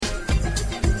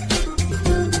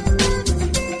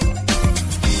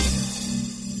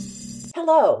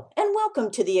Hello, and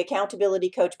welcome to the Accountability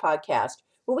Coach podcast,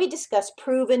 where we discuss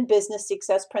proven business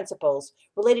success principles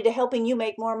related to helping you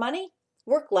make more money,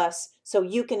 work less, so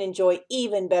you can enjoy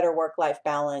even better work-life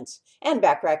balance. And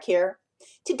Backrack here.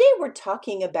 Today we're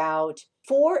talking about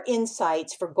 4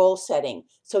 insights for goal setting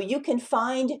so you can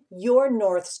find your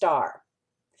North Star.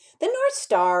 The North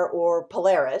Star, or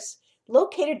Polaris,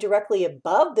 located directly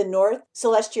above the North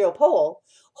Celestial Pole,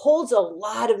 holds a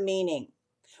lot of meaning.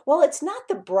 While it's not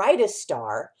the brightest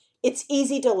star, it's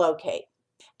easy to locate.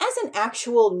 As an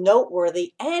actual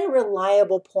noteworthy and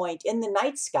reliable point in the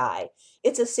night sky,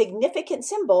 it's a significant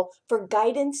symbol for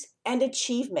guidance and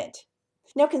achievement.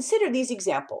 Now consider these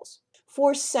examples.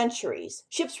 For centuries,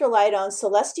 ships relied on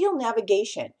celestial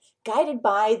navigation guided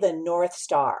by the North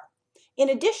Star. In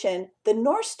addition, the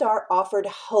North Star offered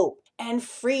hope and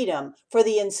freedom for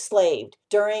the enslaved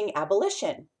during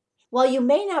abolition. While you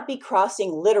may not be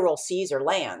crossing literal seas or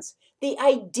lands, the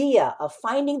idea of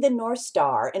finding the North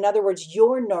Star, in other words,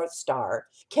 your North Star,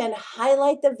 can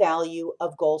highlight the value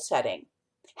of goal setting.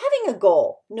 Having a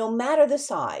goal, no matter the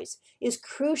size, is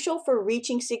crucial for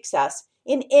reaching success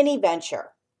in any venture.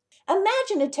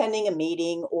 Imagine attending a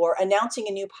meeting or announcing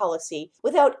a new policy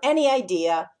without any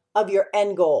idea of your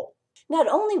end goal. Not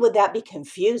only would that be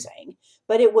confusing,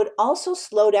 but it would also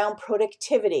slow down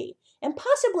productivity and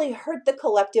possibly hurt the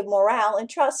collective morale and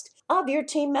trust of your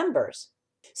team members.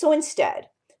 So instead,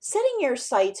 setting your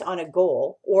sights on a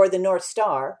goal, or the North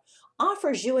Star,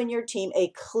 offers you and your team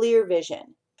a clear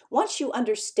vision. Once you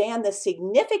understand the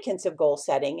significance of goal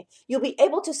setting, you'll be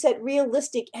able to set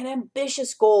realistic and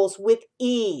ambitious goals with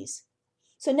ease.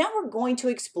 So now we're going to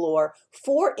explore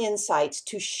 4 insights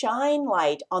to shine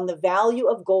light on the value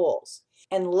of goals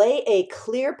and lay a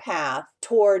clear path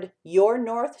toward your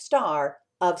North Star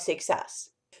of success.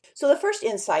 So the first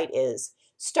insight is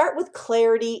start with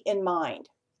clarity in mind.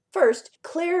 First,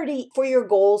 clarity for your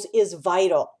goals is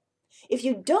vital. If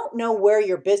you don't know where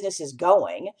your business is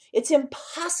going, it's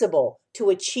impossible to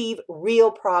achieve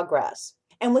real progress.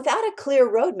 And without a clear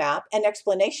roadmap and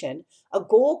explanation, a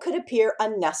goal could appear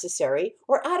unnecessary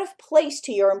or out of place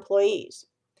to your employees.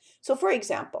 So for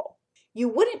example, you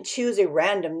wouldn't choose a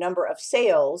random number of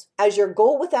sales as your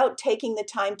goal without taking the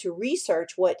time to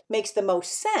research what makes the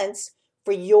most sense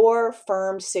for your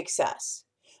firm's success.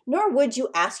 Nor would you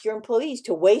ask your employees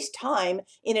to waste time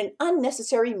in an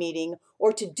unnecessary meeting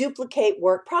or to duplicate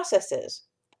work processes.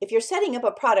 If you're setting up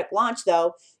a product launch,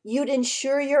 though, you'd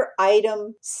ensure your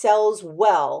item sells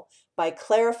well by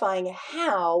clarifying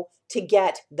how to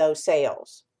get those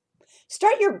sales.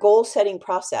 Start your goal-setting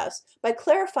process by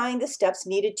clarifying the steps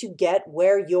needed to get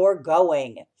where you're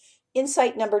going.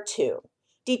 Insight number 2,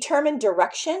 determine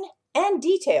direction and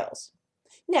details.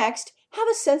 Next, have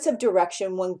a sense of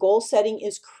direction when goal setting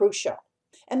is crucial.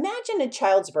 Imagine a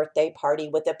child's birthday party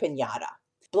with a piñata.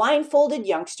 Blindfolded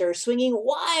youngsters swinging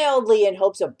wildly in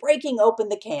hopes of breaking open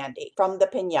the candy from the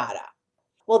piñata.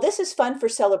 While this is fun for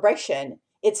celebration,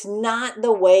 it's not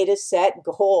the way to set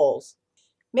goals.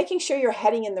 Making sure you're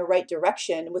heading in the right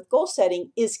direction with goal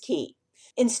setting is key,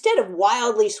 instead of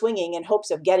wildly swinging in hopes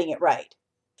of getting it right.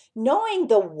 Knowing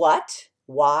the what,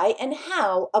 why, and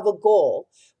how of a goal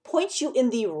points you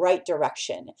in the right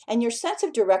direction, and your sense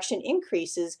of direction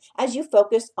increases as you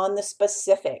focus on the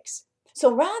specifics. So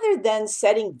rather than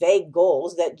setting vague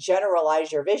goals that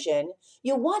generalize your vision,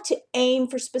 you want to aim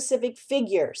for specific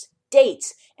figures,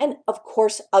 dates, and of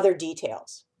course, other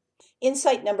details.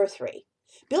 Insight number 3,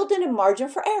 build in a margin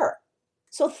for error.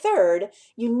 So third,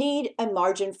 you need a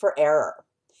margin for error.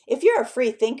 If you're a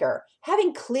free thinker,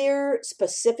 having clear,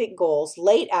 specific goals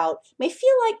laid out may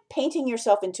feel like painting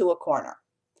yourself into a corner.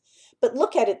 But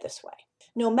look at it this way.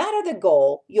 No matter the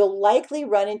goal, you'll likely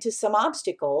run into some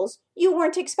obstacles you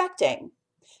weren't expecting.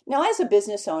 Now, as a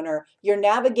business owner, you're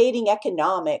navigating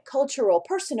economic, cultural,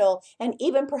 personal, and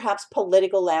even perhaps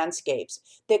political landscapes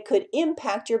that could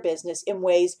impact your business in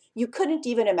ways you couldn't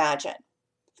even imagine.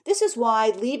 This is why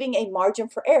leaving a margin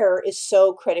for error is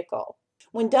so critical.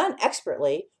 When done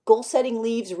expertly, goal setting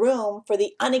leaves room for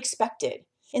the unexpected.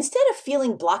 Instead of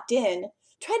feeling blocked in,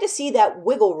 try to see that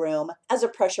wiggle room as a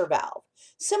pressure valve,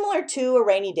 similar to a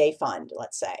rainy day fund,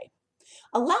 let's say.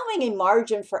 Allowing a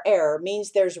margin for error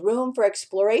means there's room for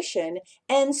exploration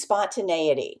and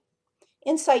spontaneity.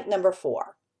 Insight number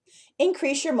 4,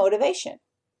 increase your motivation.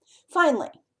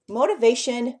 Finally,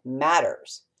 motivation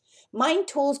matters. Mind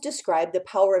tools describe the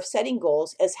power of setting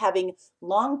goals as having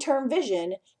long-term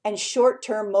vision and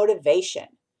short-term motivation.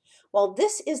 While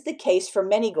this is the case for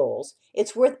many goals,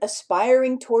 it's worth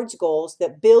aspiring towards goals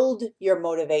that build your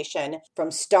motivation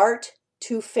from start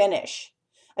to finish.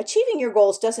 Achieving your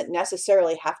goals doesn't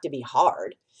necessarily have to be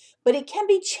hard, but it can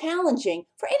be challenging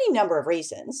for any number of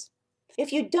reasons.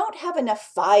 If you don't have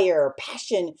enough fire,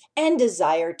 passion, and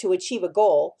desire to achieve a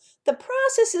goal, the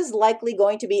process is likely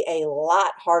going to be a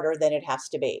lot harder than it has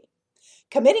to be.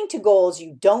 Committing to goals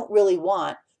you don't really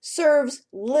want serves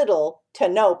little to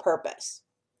no purpose.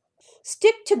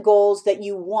 Stick to goals that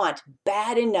you want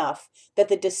bad enough that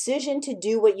the decision to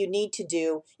do what you need to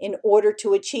do in order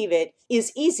to achieve it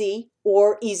is easy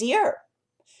or easier.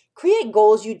 Create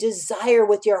goals you desire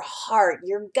with your heart,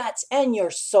 your guts, and your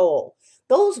soul.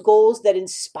 Those goals that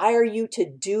inspire you to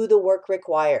do the work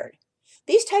required.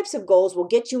 These types of goals will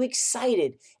get you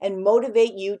excited and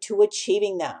motivate you to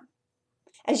achieving them.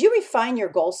 As you refine your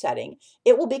goal setting,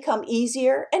 it will become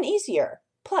easier and easier.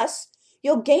 Plus,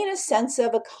 you'll gain a sense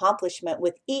of accomplishment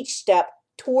with each step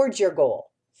towards your goal.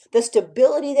 The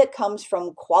stability that comes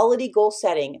from quality goal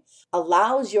setting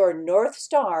allows your North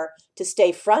Star to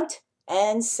stay front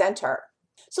and center.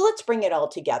 So let's bring it all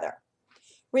together.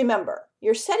 Remember,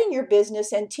 you're setting your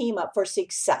business and team up for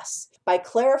success by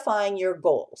clarifying your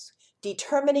goals,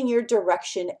 determining your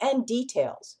direction and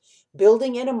details,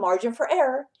 building in a margin for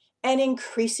error, and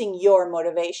increasing your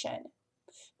motivation.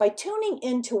 By tuning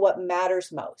into what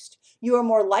matters most, you are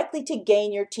more likely to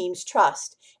gain your team's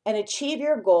trust and achieve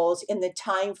your goals in the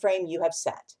time frame you have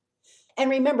set. And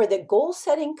remember that goal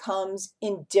setting comes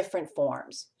in different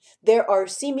forms. There are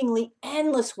seemingly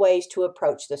endless ways to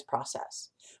approach this process.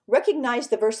 Recognize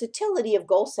the versatility of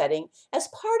goal setting as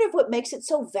part of what makes it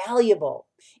so valuable.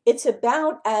 It's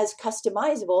about as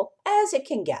customizable as it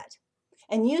can get.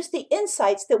 And use the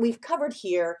insights that we've covered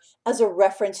here as a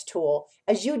reference tool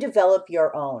as you develop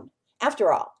your own.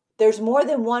 After all, there's more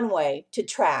than one way to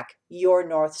track your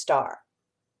North Star.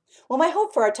 Well, my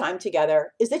hope for our time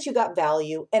together is that you got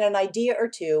value and an idea or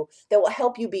two that will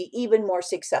help you be even more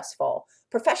successful,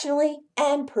 professionally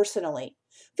and personally.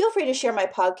 Feel free to share my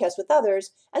podcast with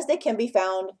others, as they can be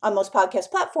found on most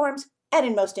podcast platforms and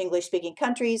in most English-speaking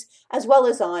countries, as well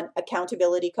as on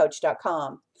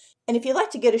accountabilitycoach.com. And if you'd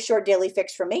like to get a short daily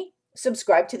fix from me,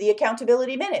 subscribe to the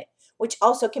Accountability Minute, which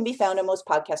also can be found on most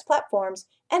podcast platforms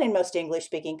and in most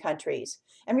English-speaking countries.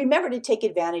 And remember to take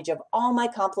advantage of all my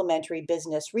complimentary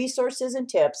business resources and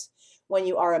tips when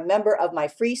you are a member of my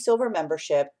free silver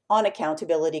membership on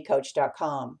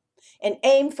accountabilitycoach.com. And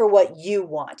aim for what you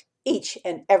want each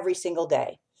and every single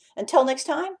day. Until next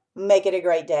time, make it a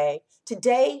great day,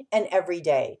 today and every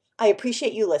day. I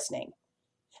appreciate you listening.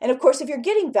 And of course, if you're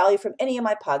getting value from any of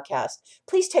my podcasts,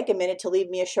 please take a minute to leave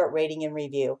me a short rating and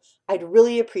review. I'd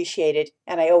really appreciate it,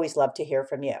 and I always love to hear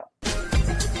from you.